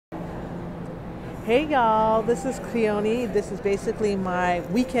Hey y'all, this is Cleone. This is basically my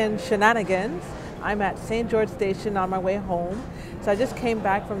weekend shenanigans. I'm at St. George Station on my way home. So I just came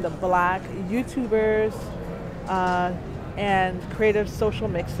back from the Black YouTubers and Creative Social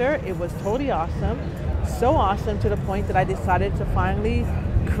Mixer. It was totally awesome. So awesome to the point that I decided to finally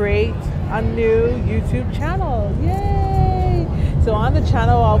create a new YouTube channel. Yay! So on the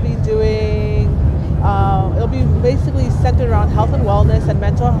channel I'll be doing, it'll be basically centered around health and wellness and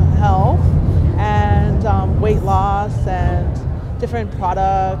mental health and weight loss and different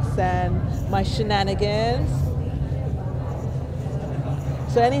products and my shenanigans.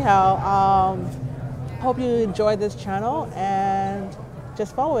 So anyhow, hope you enjoy this channel and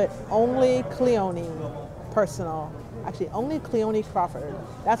just follow it. Only Cleone Personal. Actually, only Cleone Crawford.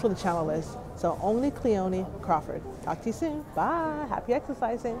 That's what the channel is. So only Cleone Crawford. Talk to you soon. Bye. Happy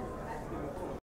exercising.